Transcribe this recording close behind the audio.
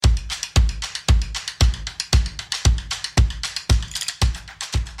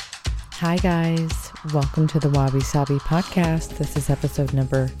Hi guys, welcome to the Wabi Sabi podcast. This is episode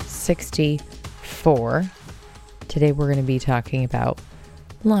number 64. Today we're going to be talking about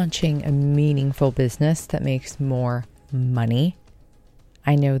launching a meaningful business that makes more money.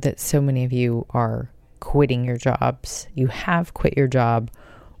 I know that so many of you are quitting your jobs. You have quit your job,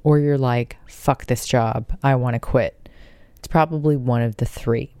 or you're like, fuck this job, I want to quit. It's probably one of the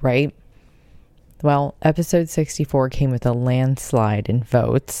three, right? Well, episode 64 came with a landslide in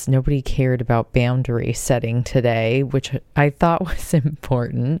votes. Nobody cared about boundary setting today, which I thought was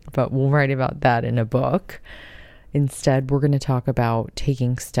important, but we'll write about that in a book. Instead, we're going to talk about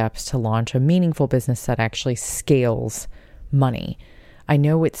taking steps to launch a meaningful business that actually scales money. I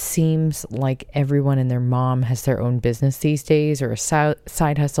know it seems like everyone and their mom has their own business these days, or a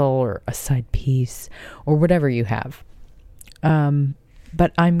side hustle, or a side piece, or whatever you have.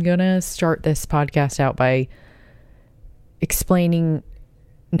 But I'm going to start this podcast out by explaining,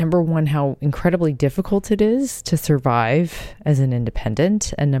 number one, how incredibly difficult it is to survive as an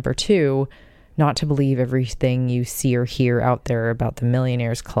independent. And number two, not to believe everything you see or hear out there about the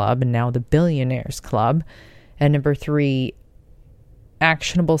Millionaires Club and now the Billionaires Club. And number three,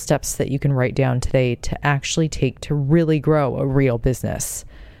 actionable steps that you can write down today to actually take to really grow a real business.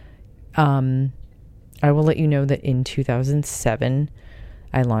 I will let you know that in 2007,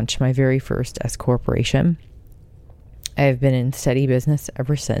 I launched my very first S Corporation. I have been in steady business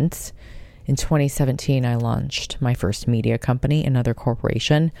ever since. In 2017, I launched my first media company, another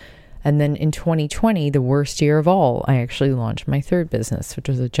corporation. And then in 2020, the worst year of all, I actually launched my third business, which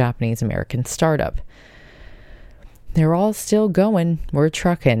was a Japanese-American startup. They're all still going. We're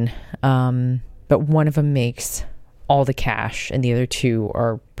trucking. But one of them makes all the cash and the other two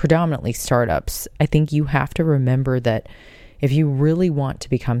are predominantly startups. I think you have to remember that if you really want to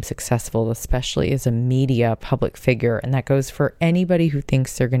become successful, especially as a media public figure, and that goes for anybody who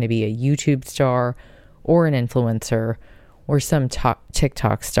thinks they're going to be a YouTube star or an influencer or some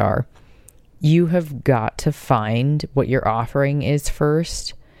TikTok star, you have got to find what your offering is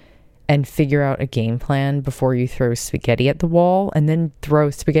first and figure out a game plan before you throw spaghetti at the wall, and then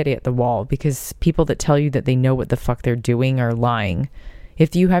throw spaghetti at the wall, because people that tell you that they know what the fuck they're doing are lying.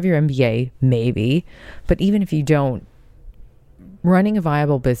 If you have your MBA, maybe, but even if you don't, running a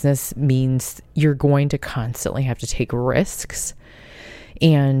viable business means you're going to constantly have to take risks.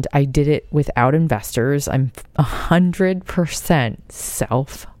 And I did it without investors. I'm 100%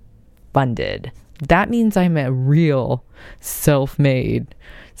 self-funded. That means I'm a real self-made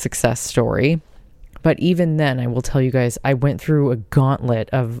success story. But even then, I will tell you guys, I went through a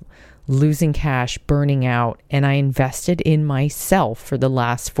gauntlet of losing cash, burning out, and I invested in myself for the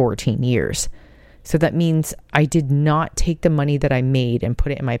last 14 years. So that means I did not take the money that I made and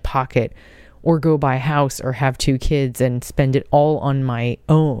put it in my pocket, or go buy a house or have 2 kids and spend it all on my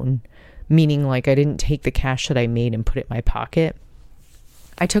own. Meaning, like, I didn't take the cash that I made and put it in my pocket.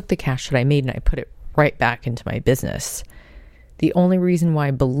 I took the cash that I made and I put it right back into my business. The only reason why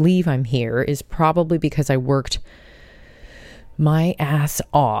I believe I'm here is probably because I worked my ass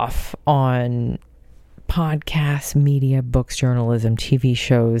off on podcasts, media, books, journalism, TV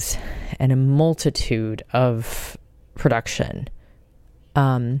shows, and a multitude of production.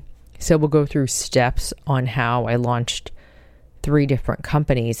 So we'll go through steps on how I launched 3 different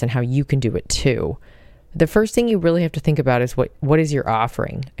companies and how you can do it too. The first thing you really have to think about is what is your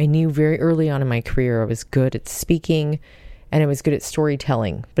offering? I knew very early on in my career I was good at speaking and I was good at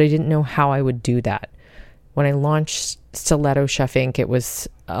storytelling, but I didn't know how I would do that. When I launched Stiletto Chef Inc., it was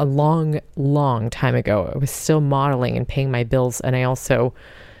a long, long time ago. I was still modeling and paying my bills, and I also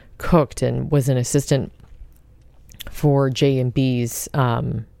cooked and was an assistant for J&B's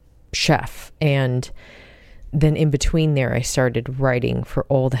chef. And then in between there, I started writing for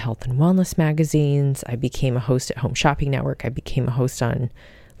all the health and wellness magazines. I became a host at Home Shopping Network. I became a host on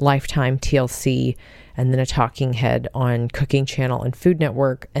Lifetime, TLC, and then a talking head on Cooking Channel and Food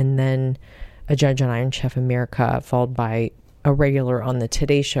Network, and then a judge on Iron Chef America, followed by a regular on the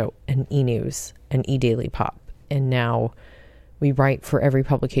Today Show and E! News and E! Daily Pop. And now we write for every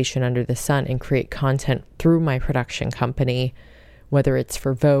publication under the sun and create content through my production company, whether it's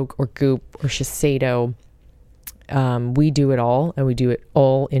for Vogue or Goop or Shiseido. We do it all, and we do it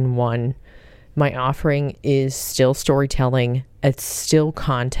all in one. My offering is still storytelling, it's still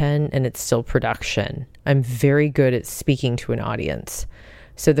content, and it's still production. I'm very good at speaking to an audience.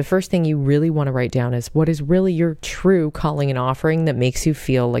 So the first thing you really want to write down is what is really your true calling and offering that makes you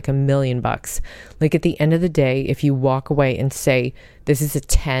feel like $1 million. Like at the end of the day, if you walk away and say, this is a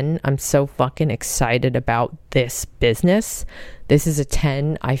 10, I'm so fucking excited about this business. This is a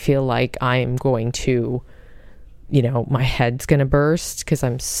 10, I feel like I'm going to my head's going to burst because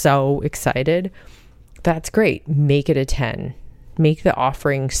I'm so excited. That's great. Make it a 10. Make the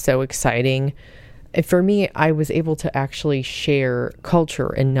offering so exciting. For me, I was able to actually share culture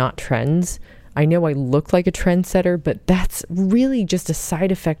and not trends. I know I look like a trendsetter, but that's really just a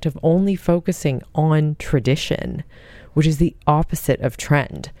side effect of only focusing on tradition, which is the opposite of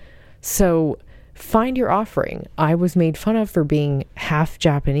trend. So find your offering. I was made fun of for being half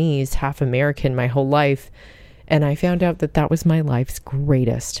Japanese, half American my whole life, and I found out that that was my life's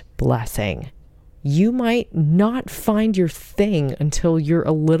greatest blessing. You might not find your thing until you're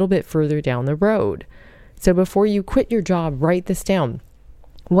a little bit further down the road. So before you quit your job, write this down.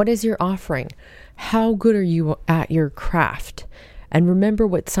 What is your offering? How good are you at your craft? And remember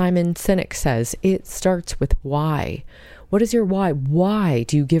what Simon Sinek says, it starts with why. What is your why? Why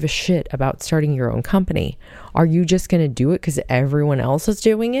do you give a shit about starting your own company? Are you just going to do it because everyone else is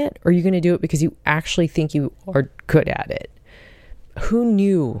doing it? Or are you going to do it because you actually think you are good at it? Who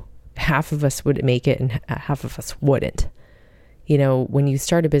knew half of us would make it and half of us wouldn't? When you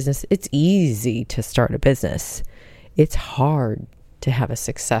start a business, it's easy to start a business. It's hard to have a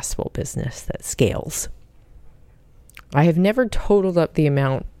successful business that scales. I have never totaled up the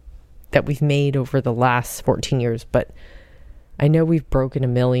amount that we've made over the last 14 years, but I know we've broken $1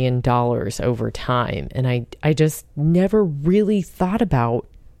 million over time, and I just never really thought about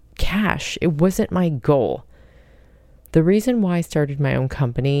cash. It wasn't my goal. The reason why I started my own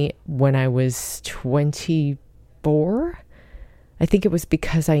company when I was 24, I think it was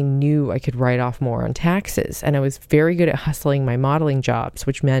because I knew I could write off more on taxes, and I was very good at hustling my modeling jobs,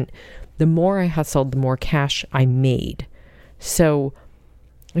 which meant the more I hustled, the more cash I made. So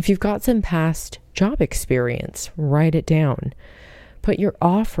if you've got some past job experience, write it down. Put your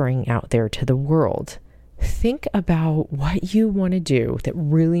offering out there to the world. Think about what you want to do that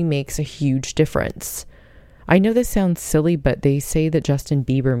really makes a huge difference. I know this sounds silly, but they say that Justin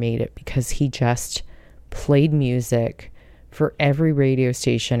Bieber made it because he just played music for every radio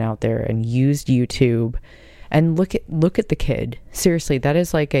station out there and used YouTube. And look at the kid. Seriously, that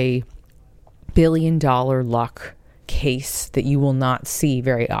is like a $1 billion luck case that you will not see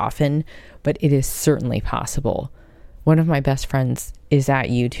very often, but it is certainly possible. One of my best friends is at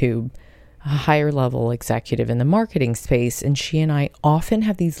YouTube, a higher level executive in the marketing space, and she and I often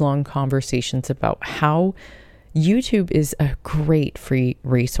have these long conversations about how YouTube is a great free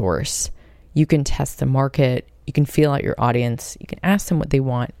resource. You can test the market, you can feel out your audience, you can ask them what they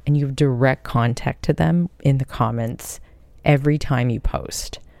want, and you have direct contact to them in the comments every time you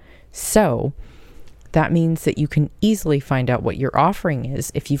post. So that means that you can easily find out what your offering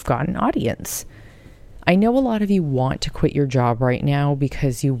is if you've got an audience. I know a lot of you want to quit your job right now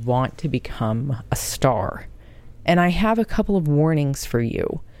because you want to become a star. And I have a couple of warnings for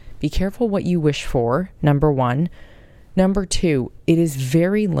you. Be careful what you wish for, number one. Number two, it is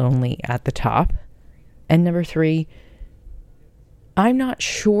very lonely at the top. And number three, I'm not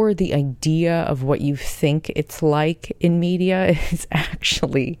sure the idea of what you think it's like in media is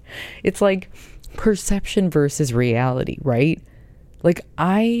actually, it's like perception versus reality, right? Like,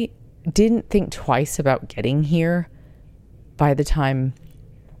 I didn't think twice about getting here by the time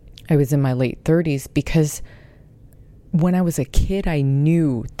I was in my late 30s, because when I was a kid, I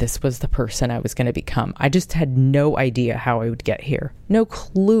knew this was the person I was going to become. I just had no idea how I would get here. No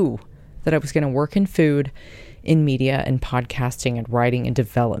clue that I was going to work in food, in media, and podcasting, and writing, and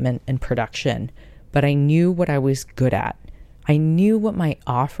development, and production. But I knew what I was good at. I knew what my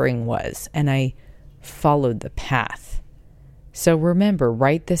offering was, and I followed the path. So remember,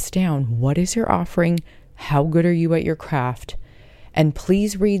 write this down. What is your offering? How good are you at your craft? And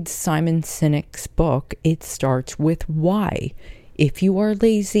please read Simon Sinek's book, It Starts With Why. If you are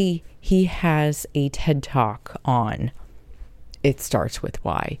lazy, he has a TED Talk on It Starts With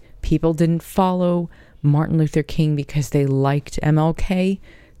Why. People didn't follow Martin Luther King because they liked MLK.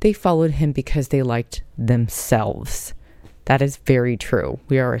 They followed him because they liked themselves. That is very true.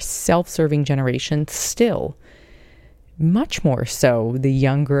 We are a self-serving generation still. Much more so the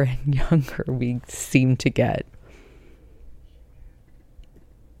younger and younger we seem to get.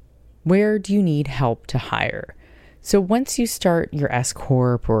 Where do you need help to hire? So once you start your S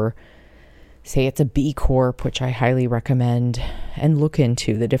Corp, or say it's a B Corp, which I highly recommend, and look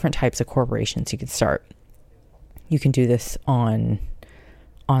into the different types of corporations you could start. You can do this online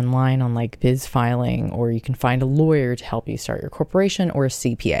on like BizFiling, or you can find a lawyer to help you start your corporation, or a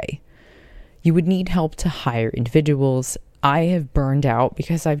CPA. You would need help to hire individuals. I have burned out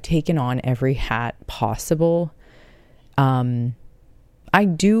because I've taken on every hat possible. I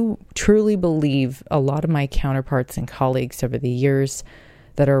do truly believe a lot of my counterparts and colleagues over the years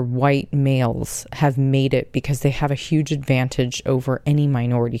that are white males have made it because they have a huge advantage over any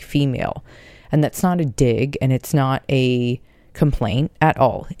minority female. And that's not a dig, and it's not a complaint at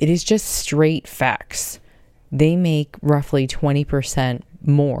all. It is just straight facts. They make roughly 20%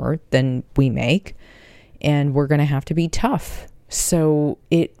 more than we make, and we're going to have to be tough. So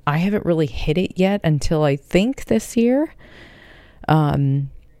I haven't really hit it yet until I think this year. And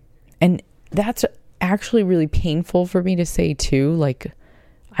that's actually really painful for me to say too. Like,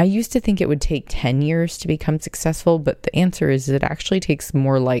 I used to think it would take 10 years to become successful, but the answer is it actually takes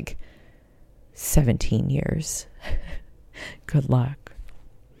more like 17 years. Good luck.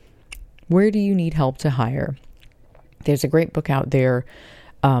 Where do you need help to hire? There's a great book out there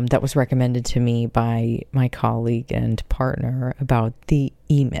that was recommended to me by my colleague and partner about the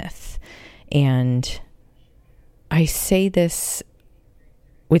E-Myth. And I say this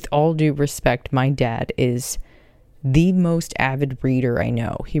with all due respect. My dad is the most avid reader I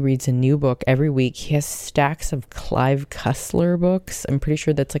know. He reads a new book every week. He has stacks of Clive Cussler books. I'm pretty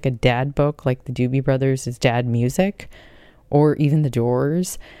sure that's like a dad book, like the Doobie Brothers is dad music, or even the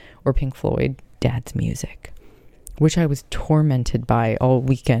Doors or Pink Floyd, dad's music, which I was tormented by all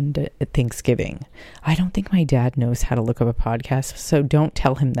weekend at Thanksgiving. I don't think my dad knows how to look up a podcast, so don't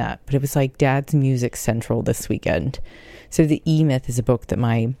tell him that. But it was like Dad's Music Central this weekend. So the E-Myth is a book that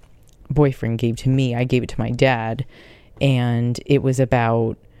my boyfriend gave to me. I gave it to my dad, and it was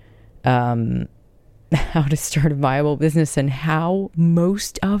about how to start a viable business and how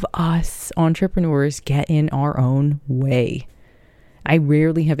most of us entrepreneurs get in our own way. I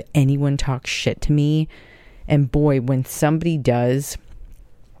rarely have anyone talk shit to me, and boy, when somebody does,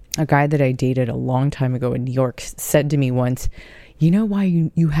 a guy that I dated a long time ago in New York said to me once, "You know why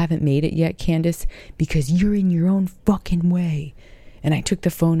you haven't made it yet, Candace? Because you're in your own fucking way." And I took the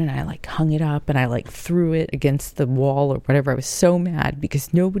phone and I like hung it up and I like threw it against the wall or whatever. I was so mad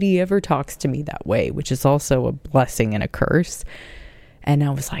because nobody ever talks to me that way, which is also a blessing and a curse. And I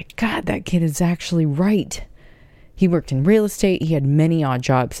was like, God, that kid is actually right. He worked in real estate. He had many odd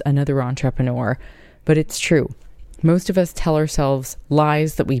jobs, another entrepreneur. But it's true. Most of us tell ourselves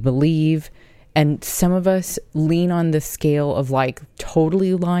lies that we believe. And some of us lean on the scale of like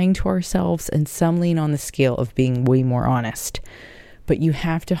totally lying to ourselves. And some lean on the scale of being way more honest. But you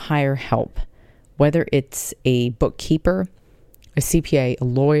have to hire help, whether it's a bookkeeper, a CPA, a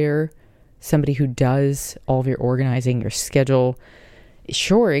lawyer, somebody who does all of your organizing, your schedule.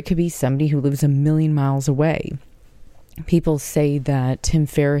 Sure, it could be somebody who lives a million miles away. People say that Tim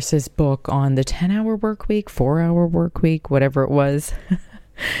Ferriss's book on the 10-hour work week, 4-hour work week, whatever it was,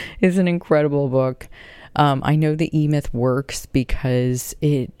 is an incredible book. I know the E-Myth works because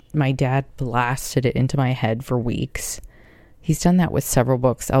my dad blasted it into my head for weeks. He's done that with several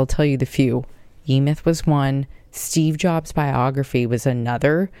books. I'll tell you the few. E-Myth was one. Steve Jobs' biography was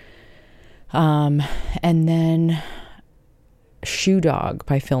another. And then Shoe Dog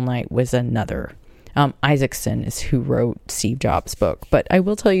by Phil Knight was another. Isaacson is who wrote Steve Jobs' book. But I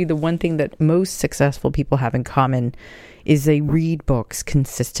will tell you the one thing that most successful people have in common is they read books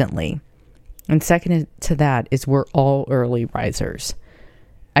consistently. And second to that is we're all early risers.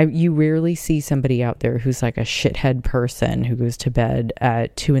 You rarely see somebody out there who's like a shithead person who goes to bed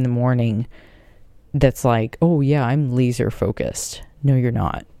at 2 a.m. that's like, oh yeah, I'm laser focused. No, you're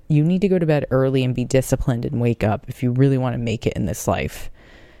not. You need to go to bed early and be disciplined and wake up if you really want to make it in this life.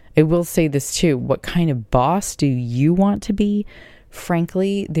 I will say this too. What kind of boss do you want to be?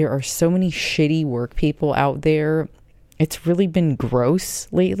 Frankly, there are so many shitty work people out there. It's really been gross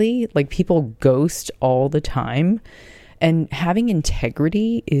lately. Like people ghost all the time. And having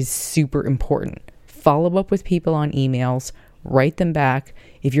integrity is super important. Follow up with people on emails, write them back.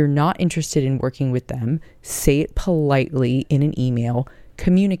 If you're not interested in working with them, say it politely in an email.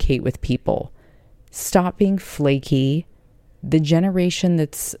 Communicate with people. Stop being flaky. The generation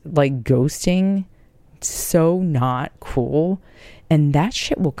that's like ghosting, so not cool. And that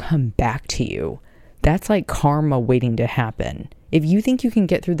shit will come back to you. That's like karma waiting to happen. If you think you can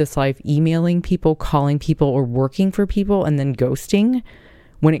get through this life emailing people, calling people, or working for people and then ghosting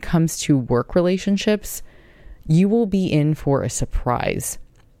when it comes to work relationships, you will be in for a surprise.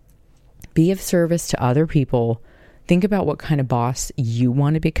 Be of service to other people. Think about what kind of boss you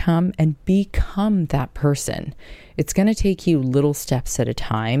want to become and become that person. It's going to take you little steps at a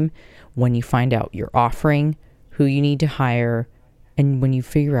time when you find out your offering, who you need to hire, and when you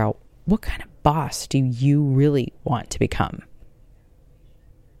figure out what kind of boss do you really want to become.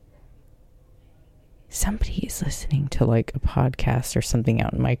 Somebody is listening to like a podcast or something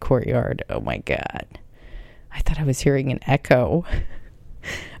out in my courtyard. Oh my God. I thought I was hearing an echo.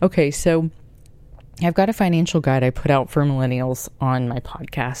 Okay, so I've got a financial guide I put out for millennials on my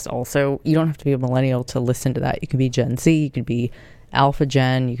podcast also. You don't have to be a millennial to listen to that. You can be Gen Z, you could be Alpha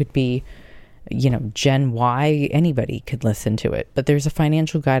Gen, you could be, Gen Y. Anybody could listen to it. But there's a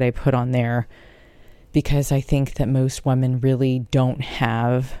financial guide I put on there because I think that most women really don't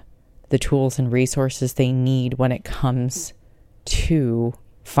have the tools and resources they need when it comes to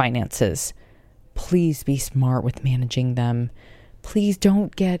finances. Please be smart with managing them. Please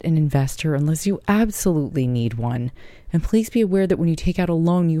don't get an investor unless you absolutely need one. And please be aware that when you take out a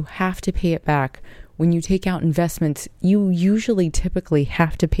loan, you have to pay it back. When you take out investments, you usually typically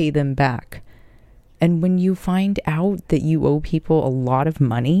have to pay them back. And when you find out that you owe people a lot of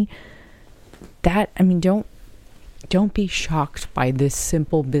money, don't be shocked by this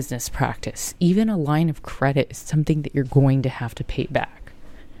simple business practice. Even a line of credit is something that you're going to have to pay back.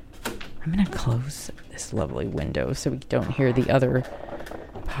 I'm going to close this lovely window so we don't hear the other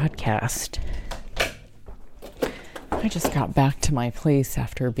podcast. I just got back to my place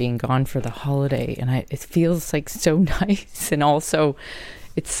after being gone for the holiday, and it feels like so nice. And also,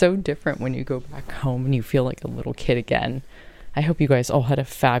 it's so different when you go back home and you feel like a little kid again. I hope you guys all had a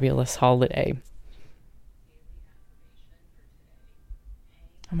fabulous holiday.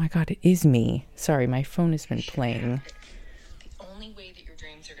 Oh my God, it is me. Sorry, my phone has been playing. The only way that your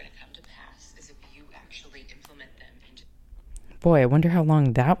dreams are going to come to pass is if you actually implement them into... Boy, I wonder how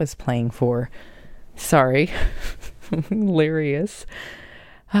long that was playing for. Sorry. Hilarious.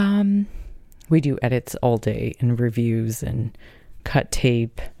 We do edits all day and reviews and cut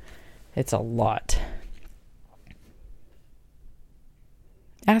tape. It's a lot.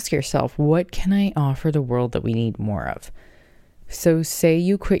 Ask yourself, what can I offer the world that we need more of? So say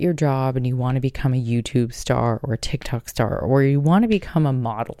you quit your job and you want to become a YouTube star or a TikTok star, or you want to become a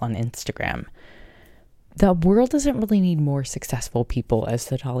model on Instagram. The world doesn't really need more successful people, as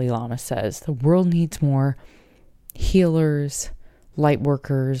the Dalai Lama says. The world needs more healers, light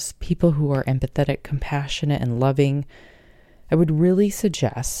workers, people who are empathetic, compassionate, and loving. I would really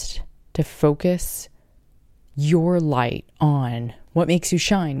suggest to focus your light on what makes you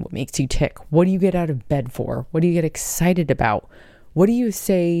shine, what makes you tick. What do you get out of bed for? What do you get excited about? What do you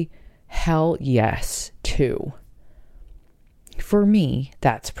say hell yes to? For me,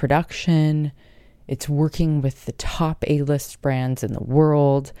 that's production. It's working with the top A-list brands in the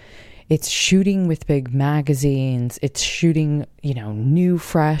world. It's shooting with big magazines. It's shooting, new,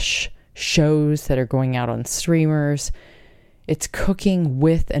 fresh shows that are going out on streamers. It's cooking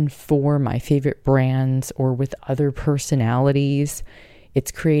with and for my favorite brands or with other personalities.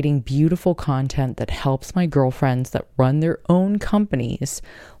 It's creating beautiful content that helps my girlfriends that run their own companies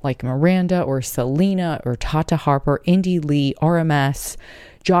like Miranda or Selena or Tata Harper, Indy Lee, RMS,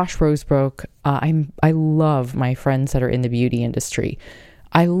 Josh Rosebrook. I love my friends that are in the beauty industry.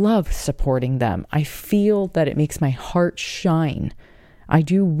 I love supporting them. I feel that it makes my heart shine. I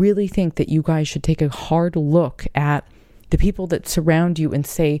do really think that you guys should take a hard look at the people that surround you and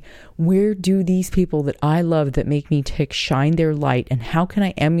say, where do these people that I love that make me tick shine their light, and how can I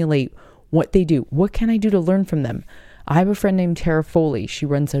emulate what they do? What can I do to learn from them? I have a friend named Tara Foley. She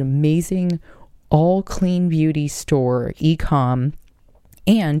runs an amazing all clean beauty store, e-com,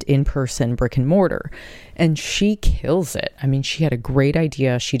 and in-person brick and mortar. And she kills it. I mean, she had a great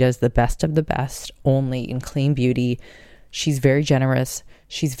idea. She does the best of the best only in clean beauty. She's very generous.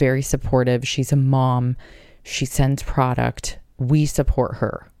 She's very supportive. She's a mom. She sends product. We support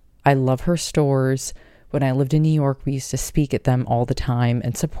her. I love her stores. When I lived in New York, we used to speak at them all the time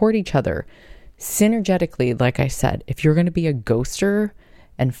and support each other. Synergetically, like I said, if you're going to be a ghoster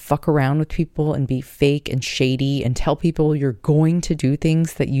and fuck around with people and be fake and shady and tell people you're going to do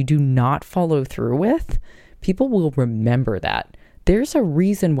things that you do not follow through with, people will remember that. There's a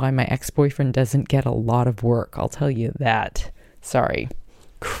reason why my ex-boyfriend doesn't get a lot of work. I'll tell you that. Sorry.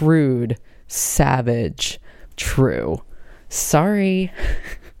 Crude, savage, true. Sorry.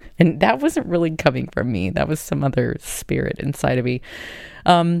 And that wasn't really coming from me. That was some other spirit inside of me.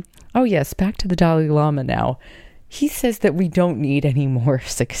 Oh yes, back to the Dalai Lama now. He says that we don't need any more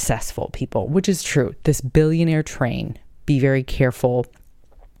successful people, which is true. This billionaire train, be very careful.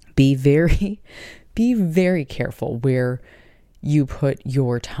 Be very careful where you put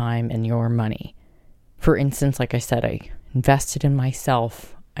your time and your money. For instance, like I said, I invested in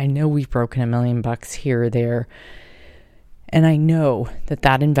myself. I know we've broken $1 million here or there. And I know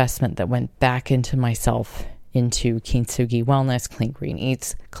that investment that went back into myself, into Kintsugi Wellness, Clean Green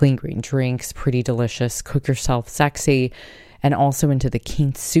Eats, Clean Green Drinks, Pretty Delicious, Cook Yourself Sexy, and also into the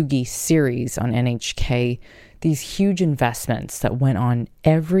Kintsugi series on NHK, these huge investments that went on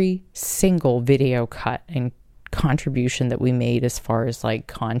every single video cut and contribution that we made as far as like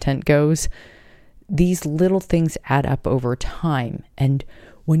content goes, these little things add up over time. And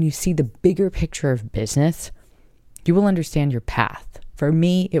when you see the bigger picture of business, you will understand your path. For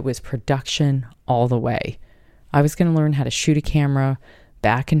me, it was production all the way. I was going to learn how to shoot a camera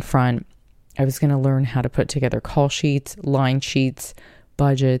back and front. I was going to learn how to put together call sheets, line sheets,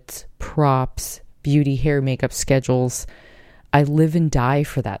 budgets, props, beauty, hair, makeup schedules. I live and die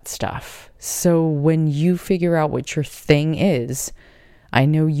for that stuff. So when you figure out what your thing is, I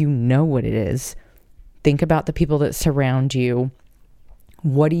know you know what it is. Think about the people that surround you.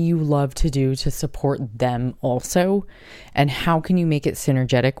 What do you love to do to support them also? And how can you make it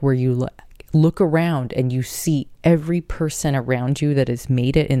synergetic where you look around and you see every person around you that has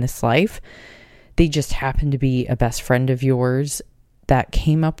made it in this life? They just happen to be a best friend of yours that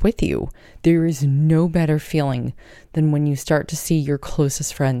came up with you. There is no better feeling than when you start to see your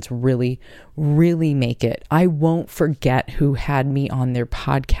closest friends really, really make it. I won't forget who had me on their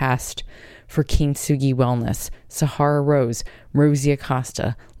podcast for Kintsugi Wellness: Sahara Rose, Rosie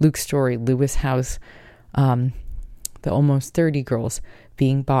Acosta, Luke Story, Lewis House, the Almost 30 Girls,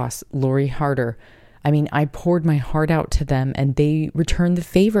 Being Boss, Lori Harder. I mean, I poured my heart out to them and they returned the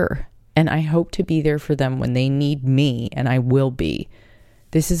favor. And I hope to be there for them when they need me, and I will be.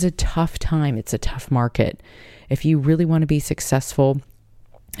 This is a tough time. It's a tough market. If you really want to be successful,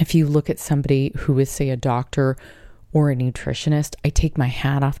 if you look at somebody who is, say, a doctor or a nutritionist, I take my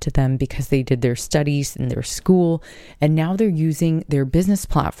hat off to them because they did their studies in their school, and now they're using their business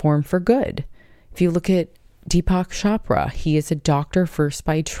platform for good. If you look at Deepak Chopra, he is a doctor first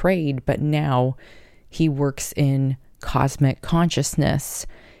by trade, but now he works in cosmic consciousness.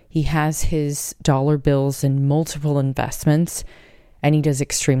 He has his dollar bills and multiple investments, and he does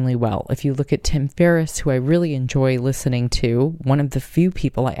extremely well. If you look at Tim Ferriss, who I really enjoy listening to, one of the few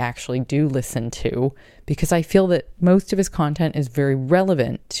people I actually do listen to, because I feel that most of his content is very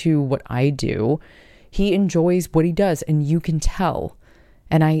relevant to what I do. He enjoys what he does, and you can tell.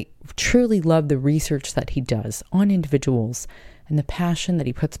 And I truly love the research that he does on individuals and the passion that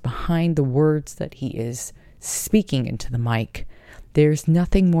he puts behind the words that he is speaking into the mic. There's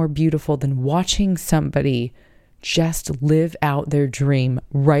nothing more beautiful than watching somebody just live out their dream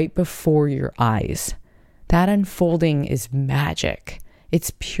right before your eyes. That unfolding is magic.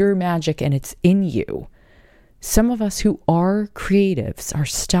 It's pure magic, and it's in you. Some of us who are creatives are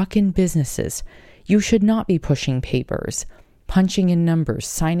stuck in businesses. You should not be pushing papers, punching in numbers,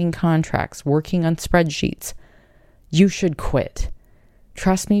 signing contracts, working on spreadsheets. You should quit.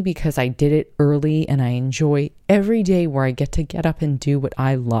 Trust me, because I did it early and I enjoy every day where I get to get up and do what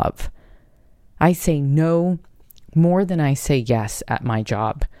I love. I say no more than I say yes at my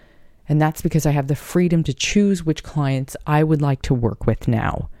job. And that's because I have the freedom to choose which clients I would like to work with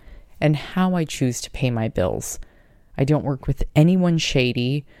now and how I choose to pay my bills. I don't work with anyone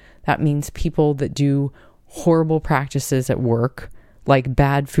shady. That means people that do horrible practices at work, like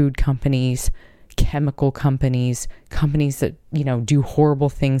bad food companies, chemical companies, companies that, do horrible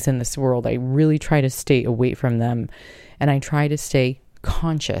things in this world. I really try to stay away from them. And I try to stay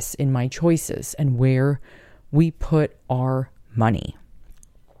conscious in my choices and where we put our money.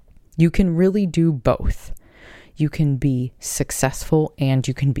 You can really do both. You can be successful and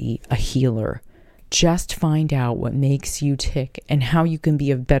you can be a healer. Just find out what makes you tick and how you can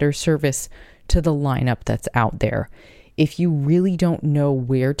be of better service to the lineup that's out there. If you really don't know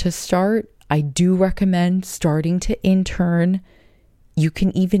where to start, I do recommend starting to intern. You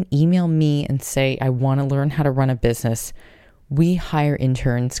can even email me and say, I want to learn how to run a business. We hire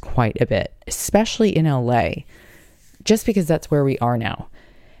interns quite a bit, especially in LA, just because that's where we are now.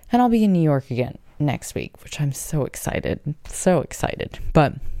 And I'll be in New York again next week, which I'm so excited.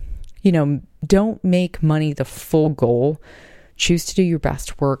 But, don't make money the full goal. Choose to do your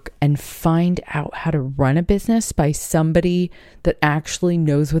best work and find out how to run a business by somebody that actually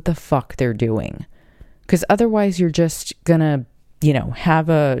knows what the fuck they're doing. Because otherwise you're just gonna, have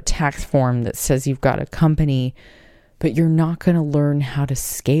a tax form that says you've got a company, but you're not gonna learn how to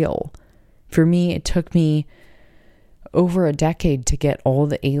scale. For me, it took me over a decade to get all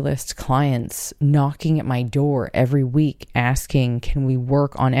the A-list clients knocking at my door every week asking, can we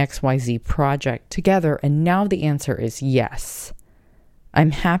work on XYZ project together? And now the answer is yes.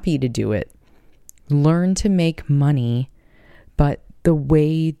 I'm happy to do it. Learn to make money, but the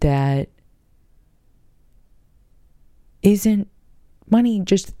way that money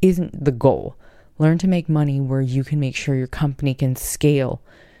just isn't the goal. Learn to make money where you can make sure your company can scale.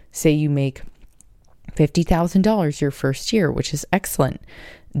 Say you make $50,000 your first year, which is excellent.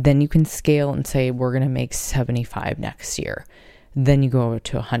 Then you can scale and say, we're going to make 75 next year. Then you go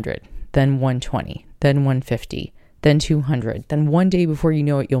to 100, then 120, then 150, then 200. Then one day before you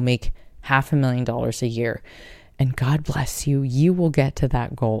know it, you'll make $500,000 a year. And God bless you, you will get to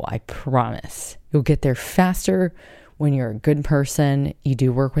that goal, I promise. You'll get there faster when you're a good person, you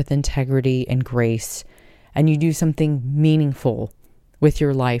do work with integrity and grace, and you do something meaningful with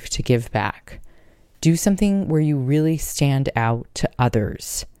your life to give back. Do something where you really stand out to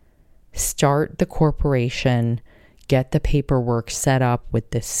others. Start the corporation, get the paperwork set up with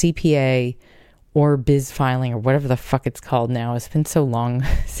the CPA or biz filing or whatever the fuck it's called now. It's been so long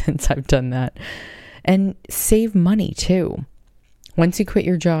since I've done that. And save money too. Once you quit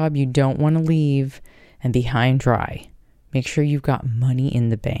your job, you don't want to leave and be high and dry. Make sure you've got money in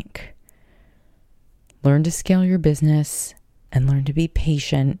the bank. Learn to scale your business and learn to be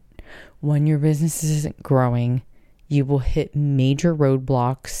patient. When your business isn't growing, you will hit major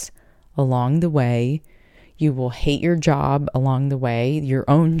roadblocks along the way. You will hate your job along the way, your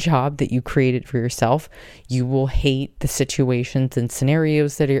own job that you created for yourself. You will hate the situations and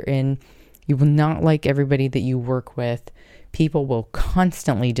scenarios that you're in. You will not like everybody that you work with. People will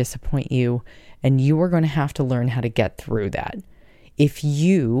constantly disappoint you, and you are going to have to learn how to get through that. If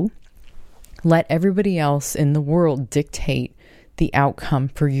you let everybody else in the world dictate the outcome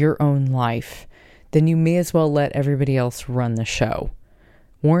for your own life, then you may as well let everybody else run the show.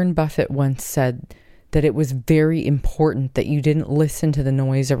 Warren Buffett once said that it was very important that you didn't listen to the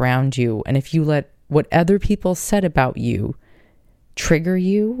noise around you. And if you let what other people said about you trigger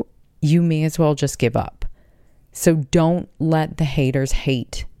you, you may as well just give up. So don't let the haters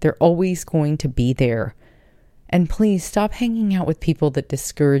hate. They're always going to be there. And please stop hanging out with people that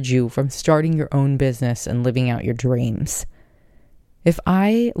discourage you from starting your own business and living out your dreams. If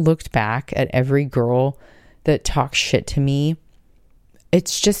I looked back at every girl that talks shit to me,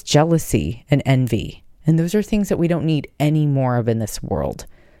 it's just jealousy and envy. And those are things that we don't need any more of in this world.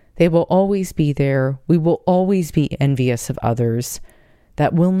 They will always be there. We will always be envious of others.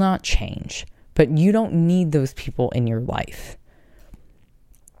 That will not change. But you don't need those people in your life.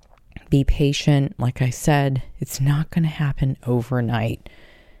 Be patient. Like I said, it's not going to happen overnight.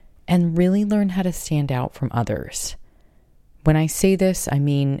 And really learn how to stand out from others. When I say this, I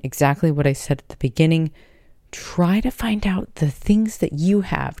mean exactly what I said at the beginning. Try to find out the things that you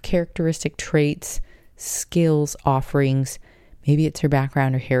have, characteristic traits, skills, offerings. Maybe it's your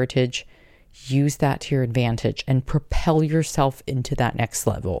background or heritage. Use that to your advantage and propel yourself into that next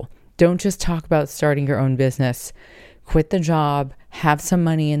level. Don't just talk about starting your own business. Quit the job, have some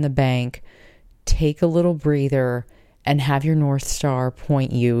money in the bank, take a little breather, and have your North Star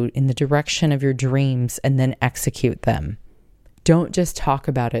point you in the direction of your dreams and then execute them. Don't just talk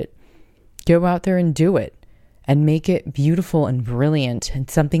about it. Go out there and do it and make it beautiful and brilliant and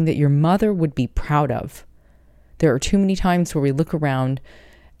something that your mother would be proud of. There are too many times where we look around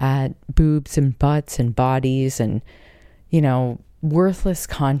at boobs and butts and bodies and, worthless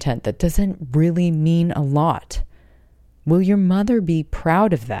content that doesn't really mean a lot. Will your mother be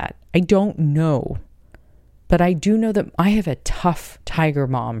proud of that? I don't know. But I do know that I have a tough tiger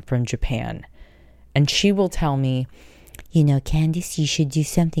mom from Japan. And she will tell me, Candice, you should do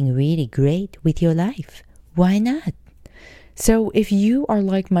something really great with your life. Why not? So if you are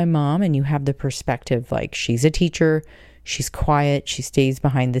like my mom and you have the perspective like she's a teacher, she's quiet, she stays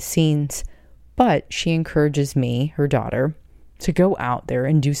behind the scenes, but she encourages me, her daughter, to go out there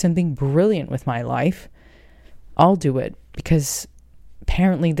and do something brilliant with my life, I'll do it because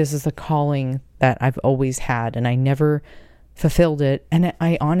apparently this is a calling that I've always had and I never fulfilled it. And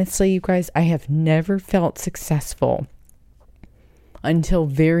I honestly, you guys, I have never felt successful until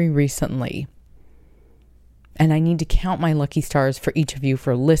very recently. And I need to count my lucky stars for each of you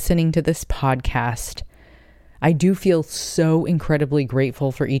for listening to this podcast. I do feel so incredibly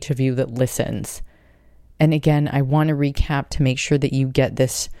grateful for each of you that listens. And again, I want to recap to make sure that you get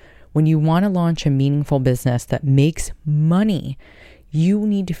this. When you want to launch a meaningful business that makes money, you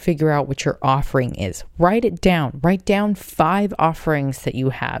need to figure out what your offering is. Write it down. Write down 5 offerings that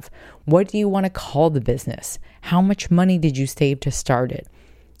you have. What do you want to call the business? How much money did you save to start it?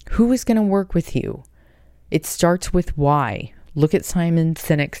 Who is going to work with you? It starts with why. Look at Simon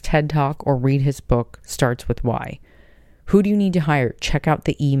Sinek's TED Talk or read his book, Starts with Why. Who do you need to hire? Check out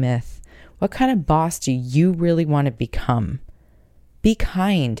the E-Myth. What kind of boss do you really want to become? Be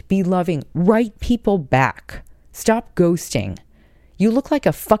kind, be loving, write people back. Stop ghosting. You look like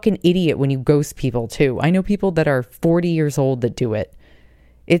a fucking idiot when you ghost people too. I know people that are 40 years old that do it.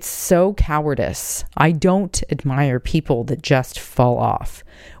 It's so cowardice. I don't admire people that just fall off.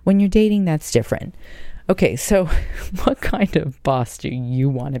 When you're dating, that's different. Okay, so what kind of boss do you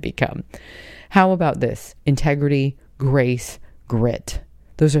want to become? How about this? Integrity, grace, grit.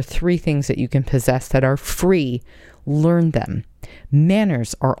 Those are 3 things that you can possess that are free. Learn them.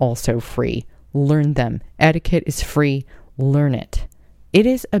 Manners are also free. Learn them. Etiquette is free. Learn it. It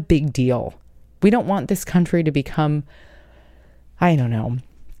is a big deal. We don't want this country to become, I don't know,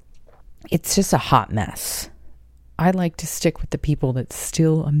 it's just a hot mess. I like to stick with the people that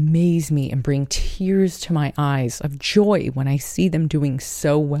still amaze me and bring tears to my eyes of joy when I see them doing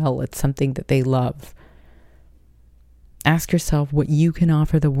so well at something that they love. Ask yourself what you can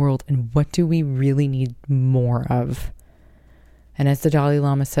offer the world and what do we really need more of? And as the Dalai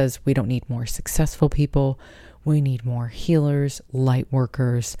Lama says, we don't need more successful people. We need more healers, light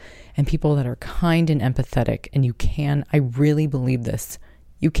workers, and people that are kind and empathetic. And I really believe this,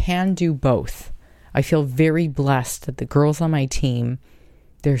 you can do both. I feel very blessed that the girls on my team,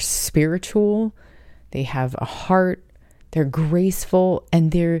 they're spiritual, they have a heart, they're graceful,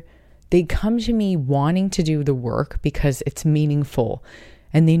 and they come to me wanting to do the work because it's meaningful.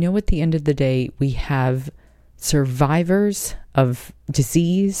 And they know at the end of the day, we have survivors of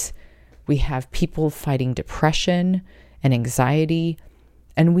disease, we have people fighting depression and anxiety,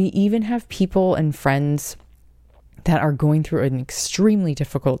 and we even have people and friends that are going through an extremely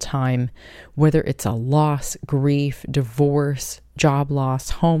difficult time, whether it's a loss, grief, divorce, job loss,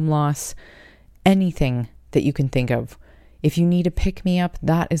 home loss, anything that you can think of. If you need a pick-me-up,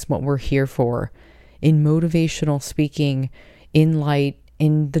 that is what we're here for. In motivational speaking, in light,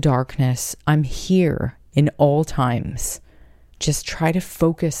 in the darkness, I'm here in all times. Just try to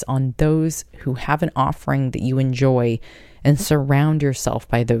focus on those who have an offering that you enjoy and surround yourself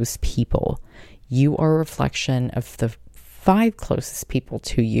by those people. You are a reflection of the 5 closest people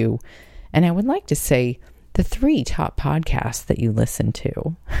to you. And I would like to say the 3 top podcasts that you listen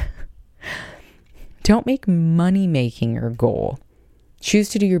to. Don't make money making your goal. Choose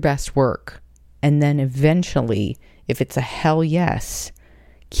to do your best work. And then eventually, if it's a hell yes,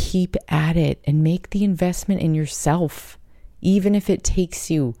 keep at it and make the investment in yourself. Even if it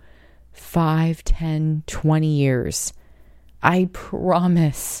takes you 5, 10, 20 years. I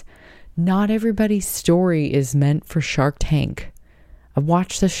promise, not everybody's story is meant for Shark Tank. I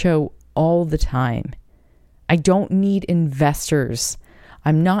watch the show all the time. I don't need investors.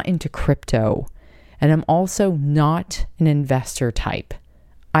 I'm not into crypto. And I'm also not an investor type.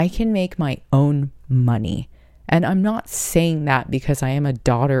 I can make my own money. And I'm not saying that because I am a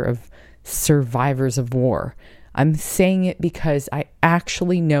daughter of survivors of war. I'm saying it because I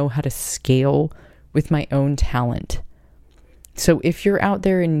actually know how to scale with my own talent. So if you're out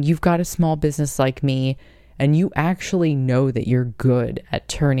there and you've got a small business like me and you actually know that you're good at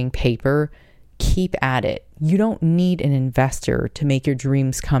turning paper, keep at it. You don't need an investor to make your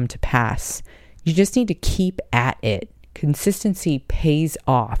dreams come to pass. You just need to keep at it. Consistency pays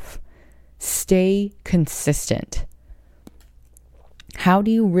off. Stay consistent. How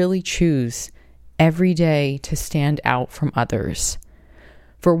do you really choose every day to stand out from others?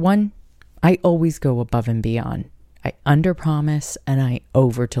 For one, I always go above and beyond. I underpromise and I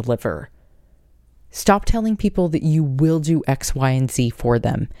overdeliver. Stop telling people that you will do X, Y, and Z for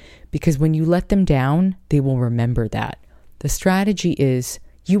them, because when you let them down, they will remember that. The strategy is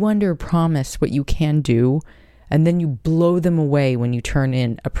you underpromise what you can do, and then you blow them away when you turn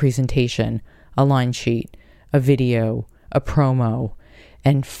in a presentation, a line sheet, a video, a promo,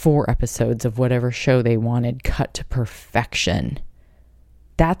 and 4 episodes of whatever show they wanted cut to perfection.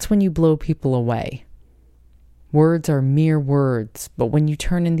 That's when you blow people away. Words are mere words, but when you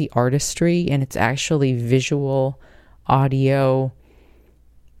turn in the artistry and it's actually visual, audio,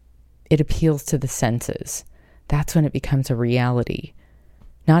 it appeals to the senses. That's when it becomes a reality.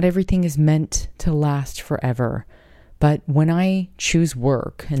 Not everything is meant to last forever, but when I choose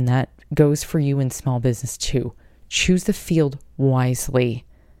work, and that goes for you in small business too, choose the field wisely.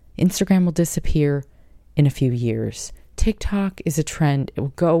 Instagram will disappear in a few years. TikTok is a trend. It will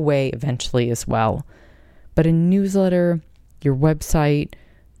go away eventually as well. But a newsletter, your website,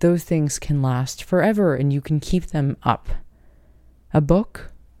 those things can last forever and you can keep them up. A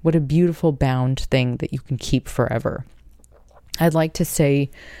book, what a beautiful bound thing that you can keep forever. I'd like to say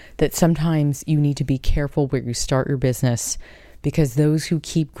that sometimes you need to be careful where you start your business, because those who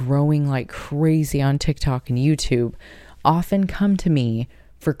keep growing like crazy on TikTok and YouTube often come to me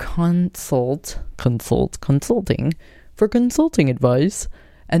for consulting advice.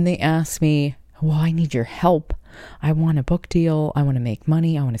 And they ask me, well, I need your help. I want a book deal. I want to make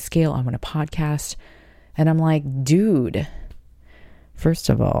money. I want to scale. I want a podcast. And I'm like, dude, first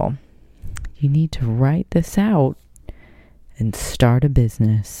of all, you need to write this out and start a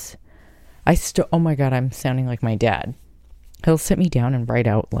business. Oh my God, I'm sounding like my dad. He'll sit me down and write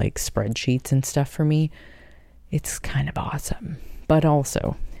out like spreadsheets and stuff for me. It's kind of awesome, but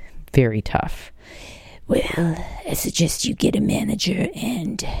also very tough. Well, I suggest you get a manager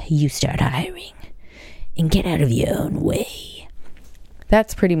and you start hiring. And get out of your own way.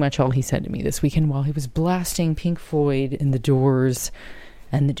 That's pretty much all he said to me this weekend while he was blasting Pink Floyd and the Doors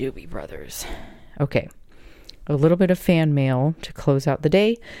and the Doobie Brothers. Okay, a little bit of fan mail to close out the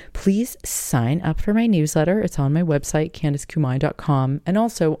day. Please sign up for my newsletter. It's on my website, CandiceKumai.com, and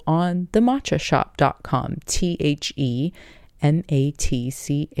also on thematchashop.com,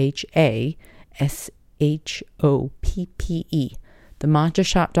 TheMatchashop.shoppe,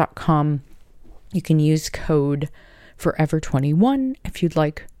 thematchashop.com. You can use code Forever21 if you'd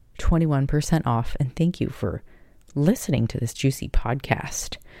like 21% off. And thank you for listening to this juicy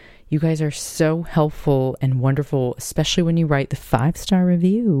podcast. You guys are so helpful and wonderful, especially when you write the 5-star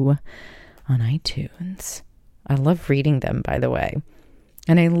review on iTunes. I love reading them, by the way.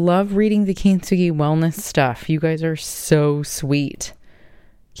 And I love reading the Kintsugi Wellness stuff. You guys are so sweet.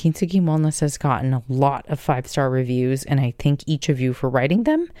 Kintsugi Wellness has gotten a lot of 5-star reviews, and I thank each of you for writing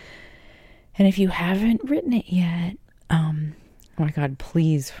them. And if you haven't written it yet, oh my God,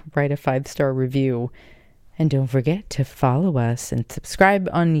 please write a 5-star review. And don't forget to follow us and subscribe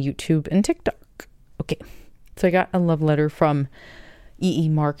on YouTube and TikTok. Okay, so I got a love letter from E.E.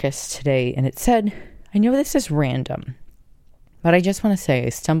 Marcus today, and it said, I know this is random, but I just want to say I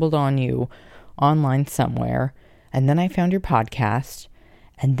stumbled on you online somewhere, and then I found your podcast,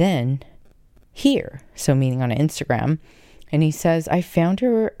 and then here, so meaning on Instagram, and he says, I found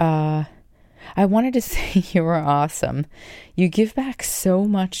your, I wanted to say you are awesome. You give back so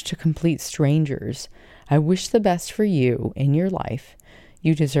much to complete strangers. I wish the best for you in your life.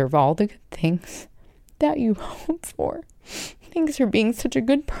 You deserve all the good things that you hope for. Thanks for being such a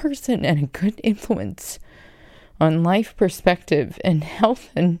good person and a good influence on life perspective and health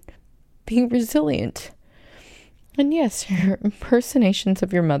and being resilient. And yes, your impersonations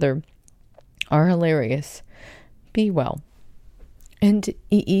of your mother are hilarious. Be well. And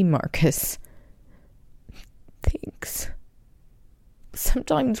E.E. Marcus, thanks.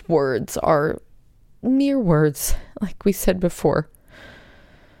 Sometimes words are mere words, like we said before.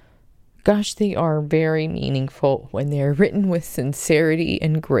 Gosh, they are very meaningful when they're written with sincerity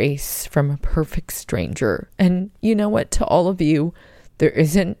and grace from a perfect stranger. And you know what? To all of you, there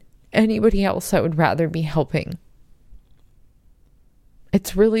isn't anybody else I would rather be helping.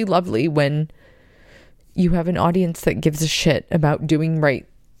 It's really lovely when you have an audience that gives a shit about doing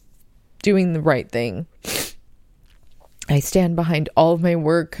the right thing. I stand behind all of my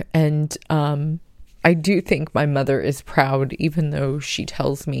work, and I do think my mother is proud, even though she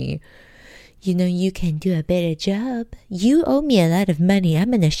tells me, you know, you can do a better job. You owe me a lot of money. I'm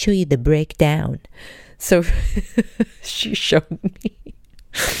going to show you the breakdown. So she showed me.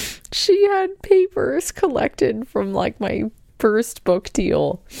 She had papers collected from like my first book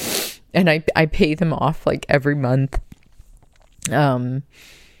deal, and I pay them off like every month.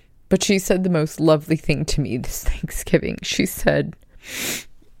 But she said the most lovely thing to me this Thanksgiving. She said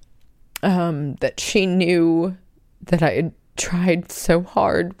that she knew that I had tried so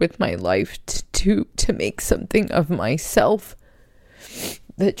hard with my life to make something of myself,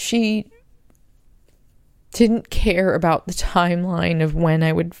 that she didn't care about the timeline of when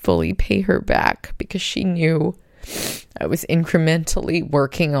I would fully pay her back, because she knew I was incrementally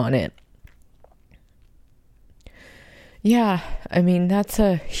working on it. Yeah, I mean, that's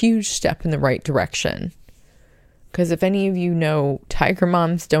a huge step in the right direction. Because if any of you know, tiger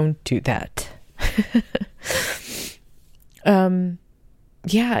moms don't do that.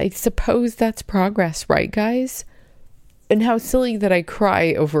 Yeah, I suppose that's progress, right, guys? And how silly that I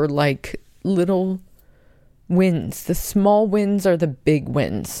cry over, like, little wins. The small wins are the big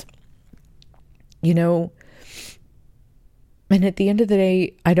wins. You know? And at the end of the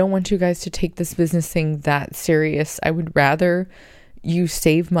day, I don't want you guys to take this business thing that serious. I would rather you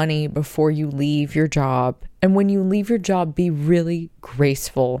save money before you leave your job. And when you leave your job, be really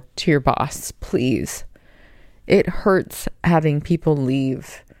graceful to your boss, please. It hurts having people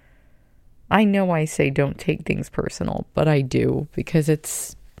leave. I know I say don't take things personal, but I do, because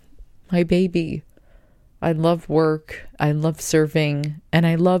it's my baby. I love work. I love serving. And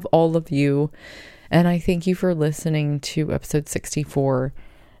I love all of you. And I thank you for listening to episode 64.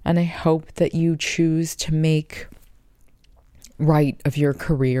 And I hope that you choose to make right of your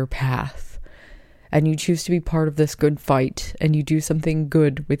career path. And you choose to be part of this good fight. And you do something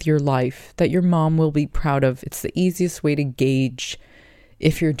good with your life that your mom will be proud of. It's the easiest way to gauge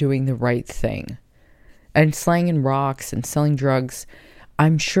if you're doing the right thing. And slanging rocks and selling drugs,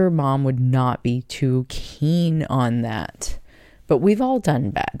 I'm sure mom would not be too keen on that. But we've all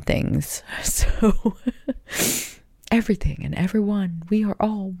done bad things. So everything and everyone, we are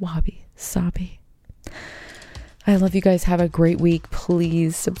all wabi sabi. I love you guys. Have a great week.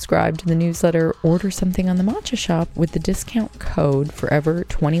 Please subscribe to the newsletter. Order something on the Matcha Shop with the discount code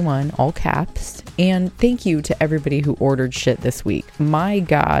Forever21, all caps. And thank you to everybody who ordered shit this week. My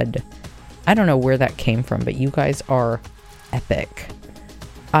God, I don't know where that came from, but you guys are epic.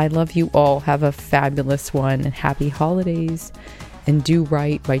 I love you all. Have a fabulous one and happy holidays. And do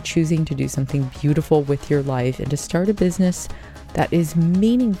right by choosing to do something beautiful with your life and to start a business that is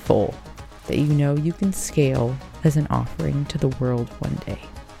meaningful, that you know you can scale as an offering to the world one day.